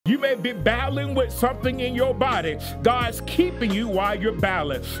may be battling with something in your body. God's keeping you while you're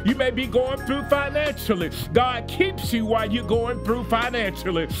battling. You may be going through financially. God keeps you while you're going through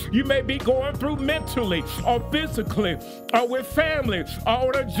financially. You may be going through mentally or physically or with family or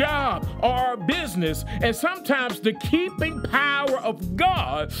on a job or a business. And sometimes the keeping power of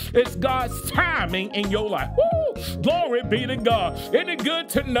God is God's timing in your life. Woo! Glory be to God. Isn't it good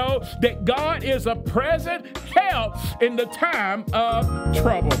to know that God is a present help in the time of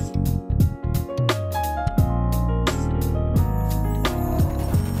trouble?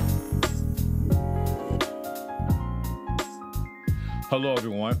 Hello,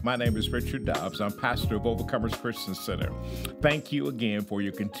 everyone. My name is Richard Dobbs. I'm pastor of Overcomers Christian Center. Thank you again for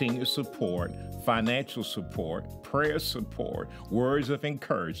your continued support, financial support, prayer support, words of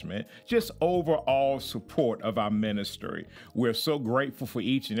encouragement, just overall support of our ministry. We're so grateful for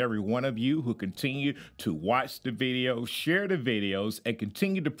each and every one of you who continue to watch the videos, share the videos, and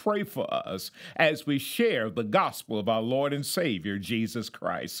continue to pray for us as we share the gospel of our Lord and Savior, Jesus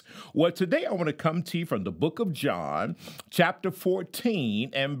Christ. Well, today I want to come to you from the book of John, chapter 14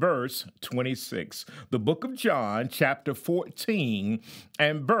 and verse 26. The book of John, chapter 14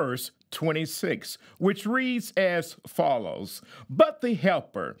 and verse 26, which reads as follows: "But the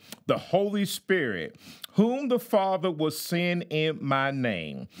Helper, the Holy Spirit, whom the Father will send in my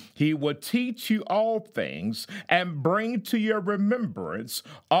name, he will teach you all things and bring to your remembrance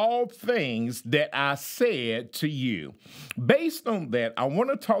all things that I said to you." Based on that, I want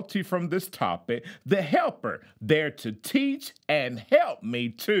to talk to you from this topic, the Helper, there to teach and help me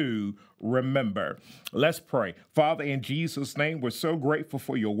to remember. Let's pray. Father, in Jesus' name, we're so grateful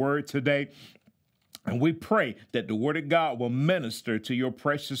for your word today. And we pray that the word of God will minister to your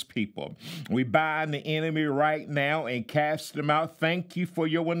precious people. We bind the enemy right now and cast him out. Thank you for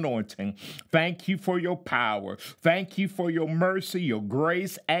your anointing. Thank you for your power. Thank you for your mercy, your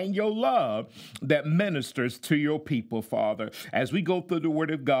grace, and your love that ministers to your people, Father. As we go through the word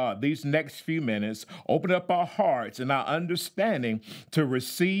of God, these next few minutes, open up our hearts and our understanding to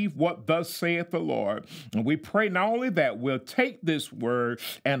receive what thus saith the Lord. And we pray not only that we'll take this word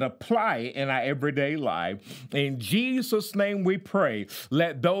and apply it in our everyday life. In Jesus' name we pray.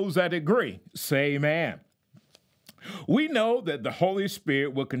 Let those that agree say amen. We know that the Holy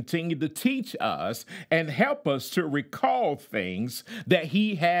Spirit will continue to teach us and help us to recall things that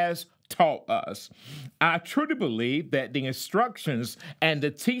he has taught us. I truly believe that the instructions and the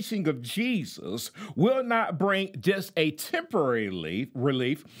teaching of Jesus will not bring just a temporary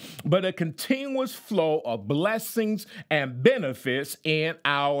relief, but a continuous flow of blessings and benefits in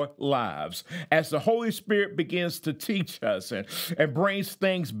our lives. As the Holy Spirit begins to teach us and brings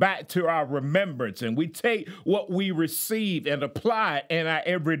things back to our remembrance, and we take what we receive and apply it in our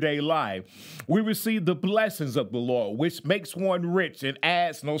everyday life, we receive the blessings of the Lord, which makes one rich and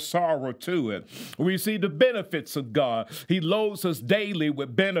adds no sorrow to it. We see the benefits of God. He loads us daily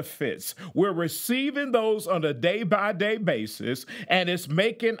with benefits. We're receiving those on a day-by-day basis, and it's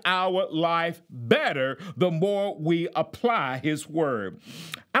making our life better the more we apply his word.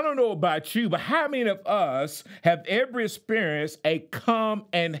 I don't know about you, but how many of us have ever experienced a come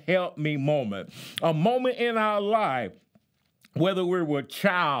and help me moment? A moment in our life, whether we're a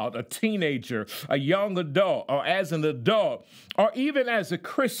child, a teenager, a young adult, or as an adult, or even as a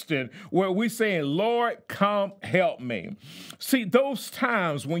Christian, where we're saying, Lord, come help me. See, those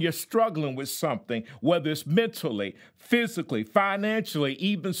times when you're struggling with something, whether it's mentally, physically, financially,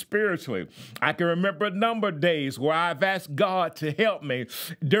 even spiritually. I can remember a number of days where I've asked God to help me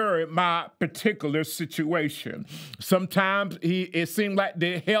during my particular situation. Sometimes it seemed like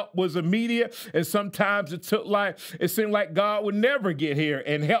the help was immediate, and sometimes it seemed like God would never get here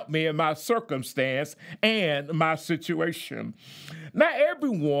and help me in my circumstance and my situation. Not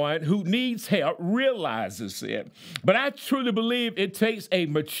everyone who needs help realizes it, but I truly believe it takes a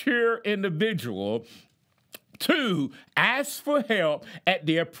mature individual to ask for help at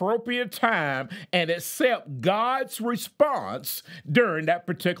the appropriate time and accept God's response during that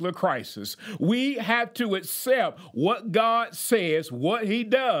particular crisis. We have to accept what God says, what he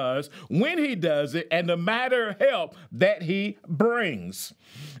does, when he does it, and the matter of help that he brings.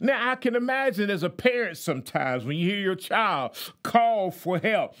 Now, I can imagine as a parent sometimes when you hear your child call for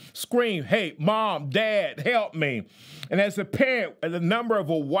help, scream, hey, mom, dad, help me. And as a parent,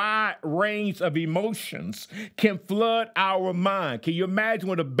 a wide range of emotions can flood our mind. Can you imagine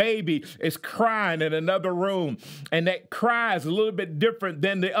when a baby is crying in another room and that cry is a little bit different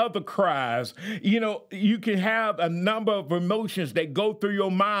than the other cries? You know, you can have a number of emotions that go through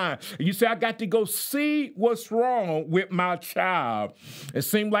your mind. You say, I got to go see what's wrong with my child. It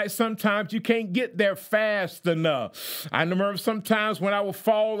seems like sometimes you can't get there fast enough. I remember sometimes when I would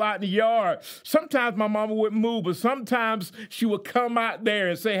fall out in the yard, sometimes my mama would move, but sometimes she would come out there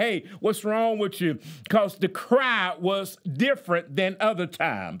and say, hey, what's wrong with you? Because the cry was different than other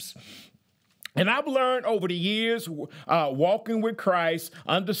times. And I've learned over the years, walking with Christ,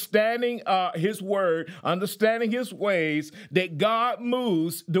 understanding his word, understanding his ways, that God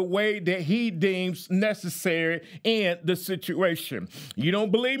moves the way that he deems necessary in the situation. You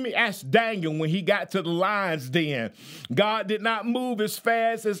don't believe me? Ask Daniel when he got to the lion's den. God did not move as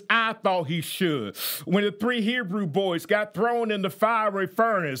fast as I thought he should. When the 3 Hebrew boys got thrown in the fiery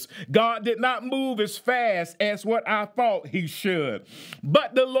furnace, God did not move as fast as what I thought he should.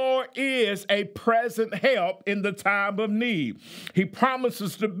 But the Lord is a present help in the time of need. He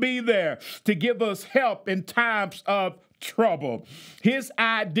promises to be there to give us help in times of trouble. His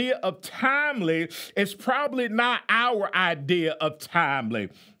idea of timely is probably not our idea of timely.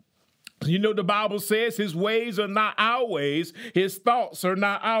 You know, the Bible says his ways are not our ways. His thoughts are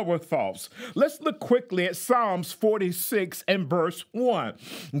not our thoughts. Let's look quickly at Psalms 46 and verse 1.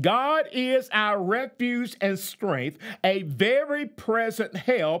 God is our refuge and strength, a very present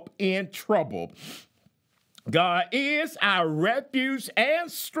help in trouble. God is our refuge and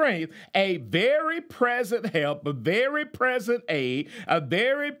strength, a very present help, a very present aid, a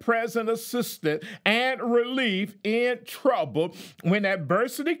very present assistance and relief in trouble. When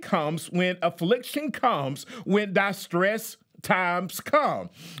adversity comes, when affliction comes, when distress times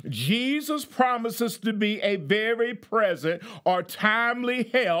come. Jesus promises to be a very present or timely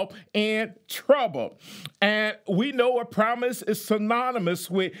help in trouble. And we know a promise is synonymous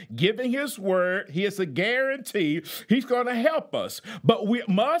with giving his word. He is a guarantee he's going to help us. But we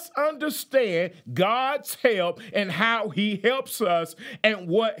must understand God's help and how he helps us and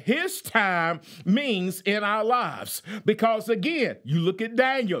what his time means in our lives. Because again, you look at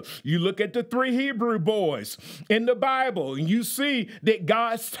Daniel, you look at the 3 Hebrew boys in the Bible, and you see that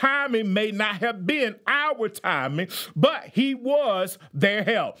God's timing may not have been our timing, but he was their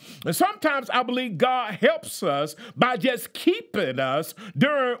help. And sometimes I believe God helps us by just keeping us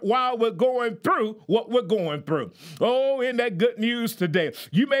while we're going through what we're going through. Oh, isn't that good news today?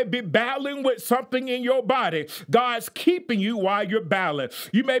 You may be battling with something in your body. God's keeping you while you're battling.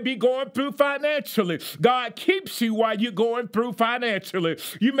 You may be going through financially. God keeps you while you're going through financially.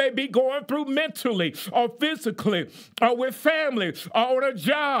 You may be going through mentally or physically or with family or on a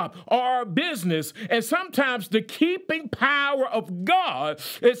job or a business. And sometimes the keeping power of God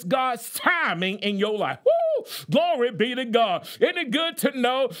is God's timing in your life. Woo! Glory be to God. Isn't it good to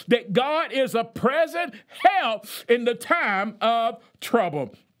know that God is a present help in the time of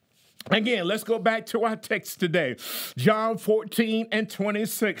trouble? Again, let's go back to our text today. John 14 and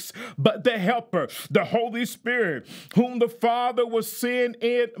 26. But the Helper, the Holy Spirit, whom the Father will send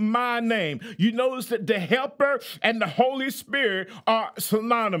in my name. You notice that the Helper and the Holy Spirit are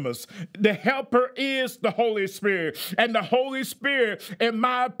synonymous. The Helper is the Holy Spirit. And the Holy Spirit, in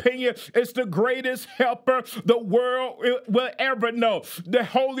my opinion, is the greatest helper the world will ever know. The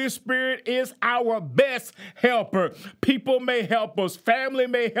Holy Spirit is our best helper. People may help us. Family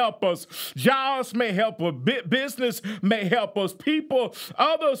may help us. Jobs may help us. Business may help us. People,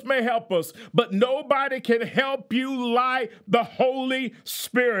 others may help us. But nobody can help you like the Holy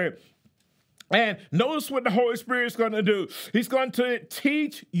Spirit. And notice what the Holy Spirit is going to do. He's going to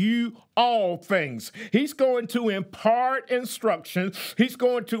teach you all things. He's going to impart instruction. He's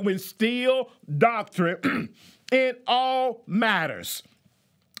going to instill doctrine in all matters,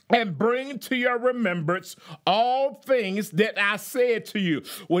 and bring to your remembrance all things that I said to you.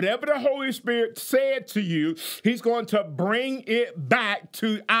 Whatever the Holy Spirit said to you, he's going to bring it back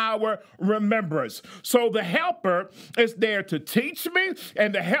to our remembrance. So the Helper is there to teach me,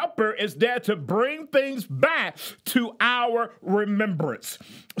 and the Helper is there to bring things back to our remembrance.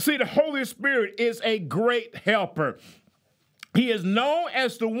 See, the Holy Spirit is a great helper. He is known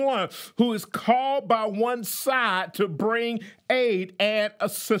as the one who is called by one side to bring aid and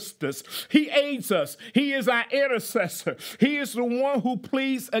assistance. He aids us. He is our intercessor. He is the one who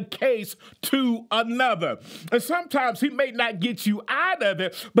pleads a case to another. And sometimes he may not get you out of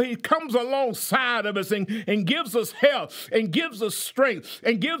it, but he comes alongside of us and gives us help and gives us strength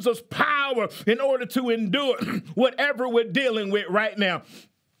and gives us power in order to endure whatever we're dealing with right now.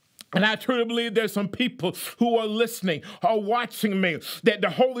 And I truly believe there's some people who are listening or watching me, that the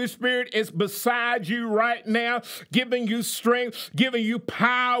Holy Spirit is beside you right now, giving you strength, giving you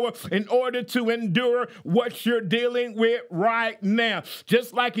power in order to endure what you're dealing with right now.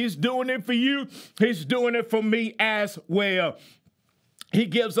 Just like he's doing it for you, he's doing it for me as well. He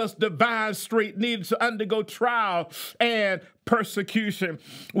gives us divine strength needed to undergo trial and persecution.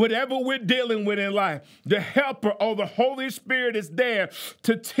 Whatever we're dealing with in life, the helper or the Holy Spirit is there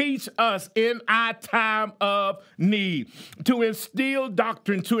to teach us in our time of need, to instill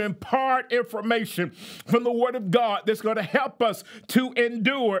doctrine, to impart information from the Word of God that's going to help us to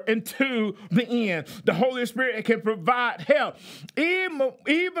endure into the end. The Holy Spirit can provide help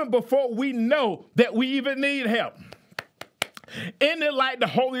even before we know that we even need help. Isn't it like the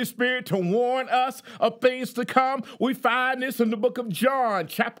Holy Spirit to warn us of things to come? We find this in the book of John,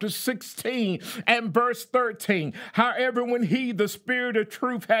 chapter 16 and verse 13. However, when he, the Spirit of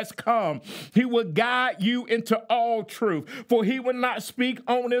truth, has come, he will guide you into all truth. For he will not speak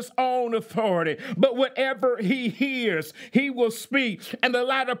on his own authority, but whatever he hears, he will speak. And the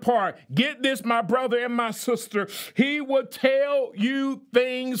latter part, get this, my brother and my sister, he will tell you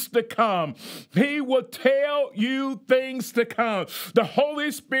things to come. He will tell you things to come. The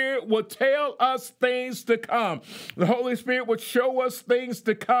Holy Spirit will tell us things to come. The Holy Spirit will show us things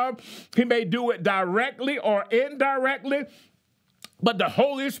to come. He may do it directly or indirectly, but the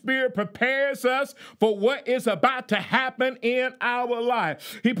Holy Spirit prepares us for what is about to happen in our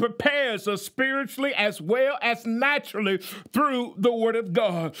life. He prepares us spiritually as well as naturally through the Word of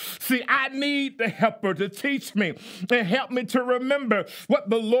God. See, I need the helper to teach me and help me to remember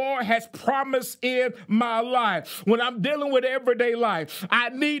what the Lord has promised in my life. When I'm dealing with everyday life, I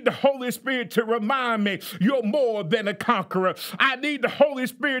need the Holy Spirit to remind me you're more than a conqueror. I need the Holy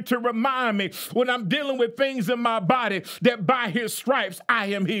Spirit to remind me when I'm dealing with things in my body that by his stripes I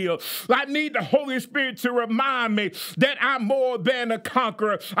am healed. I need the Holy Spirit to remind me that I'm more than a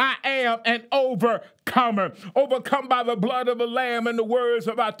conqueror. I am an overcomer, overcome by the blood of the Lamb and the words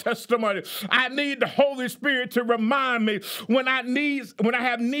of our testimony. I need the Holy Spirit to remind me when I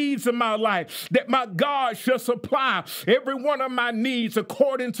have needs in my life, that my God shall supply every one of my needs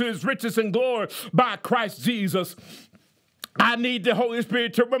according to his riches and glory by Christ Jesus. I need the Holy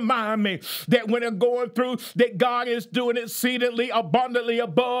Spirit to remind me that when I'm going through, that God is doing exceedingly abundantly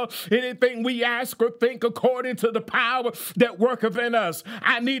above anything we ask or think according to the power that worketh in us.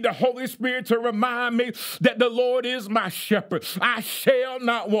 I need the Holy Spirit to remind me that the Lord is my shepherd. I shall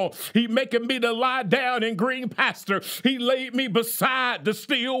not want. He maketh me to lie down in green pasture. He laid me beside the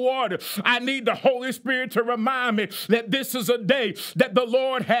still water. I need the Holy Spirit to remind me that this is a day that the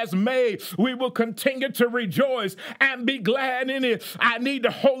Lord has made. We will continue to rejoice and be glad in it. I need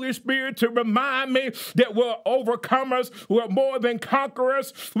the Holy Spirit to remind me that we're overcomers. We're more than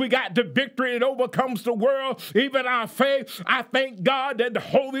conquerors. We got the victory that overcomes the world, even our faith. I thank God that the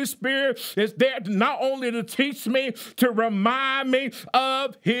Holy Spirit is there not only to teach me, to remind me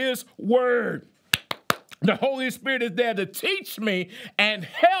of his word. The Holy Spirit is there to teach me and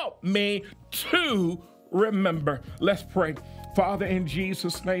help me to remember. Let's pray. Father, in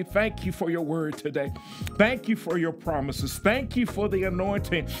Jesus' name, thank you for your word today. Thank you for your promises. Thank you for the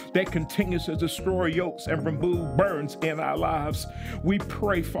anointing that continues to destroy yokes and remove burdens in our lives. We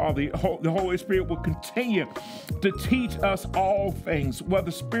pray, Father, the Holy Spirit will continue to teach us all things,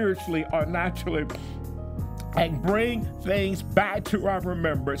 whether spiritually or naturally, and bring things back to our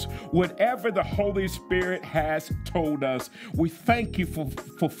remembrance, whatever the Holy Spirit has told us. We thank you for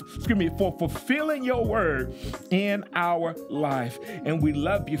fulfilling your word in our life. And we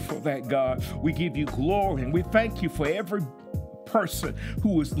love you for that, God. We give you glory, and we thank you for every person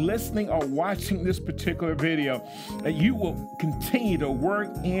who is listening or watching this particular video, that you will continue to work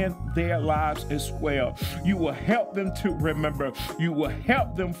in their lives as well. You will help them to remember. You will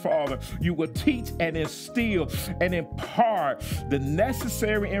help them, Father. You will teach and instill and impart the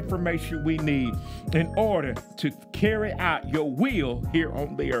necessary information we need in order to carry out your will here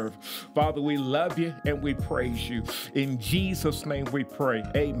on the earth. Father, we love you and we praise you. In Jesus' name we pray.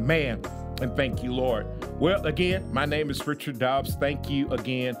 Amen. And thank you, Lord. Well, again, my name is Richard Dobbs. Thank you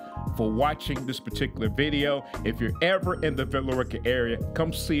again for watching this particular video. If you're ever in the Villa Rica area,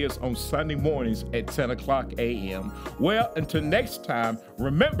 come see us on Sunday mornings at 10 o'clock a.m. Well, until next time,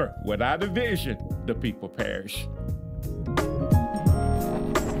 remember, without a vision, the people perish.